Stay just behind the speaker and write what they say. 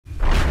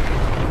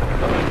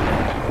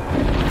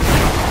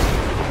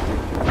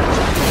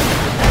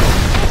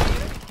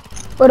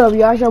What up,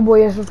 y'all? It's your boy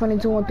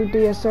Yessirlito,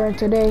 yes sir. And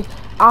today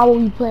I will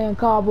be playing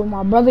COD with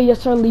my brother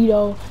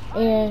Yessirlito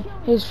and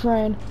his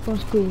friend from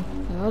school.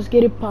 Now let's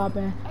get it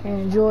popping and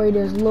enjoy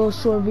this little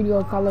short video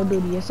of Call of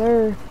Duty, yes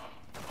sir.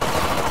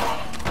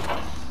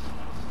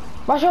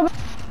 Watch your.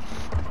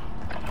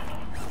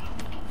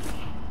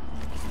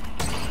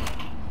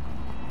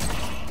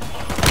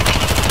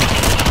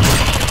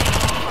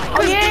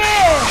 Oh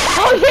yeah!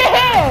 Oh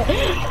yeah!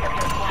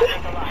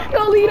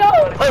 Yo, Lito!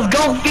 Let's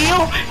go,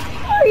 Phil!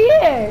 Oh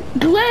yeah!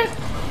 Clip!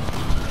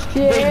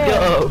 Yeah! Big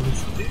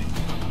dubs!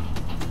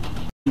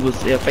 He was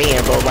a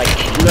fan, bro. Like,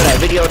 you know that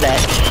video that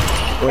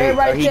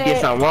where he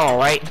did something wrong,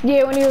 right?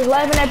 Yeah, when he was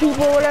laughing at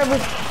people or whatever.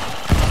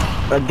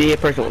 A dead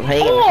person was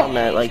hanging or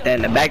something like that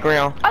in the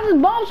background. I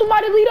just bombed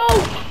somebody,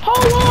 Lito!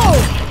 Hold on!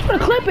 I'm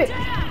gonna clip it!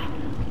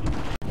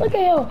 Look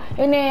at him!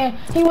 And then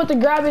he went to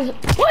grab his.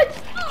 What?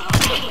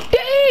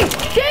 Dang!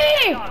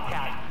 Dang!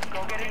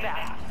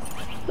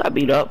 I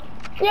beat up.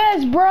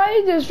 Yes, bro.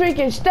 He just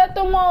freaking stepped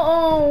on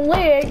my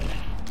leg.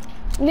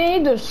 And then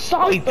he just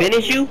shot. Oh, he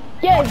finished you?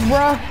 Yes,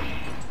 bro.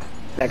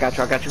 I got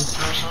you, I got you.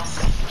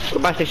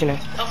 Where's my station at?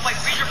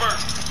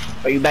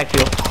 Are you back,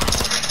 Phil?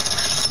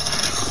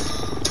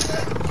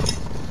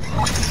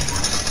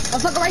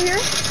 Motherfucker right here.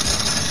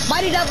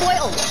 Mighty that boy.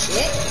 Oh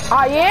shit.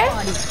 Oh yeah?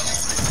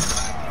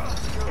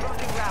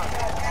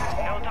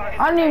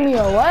 I need me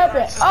a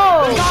weapon.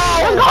 Oh,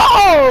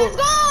 let's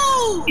go!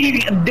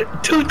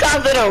 2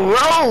 times in a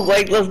row.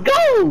 Like, let's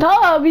go.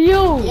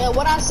 W. Yeah,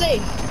 what I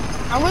say?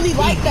 I really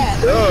like that.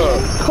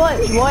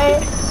 Clutch, boy.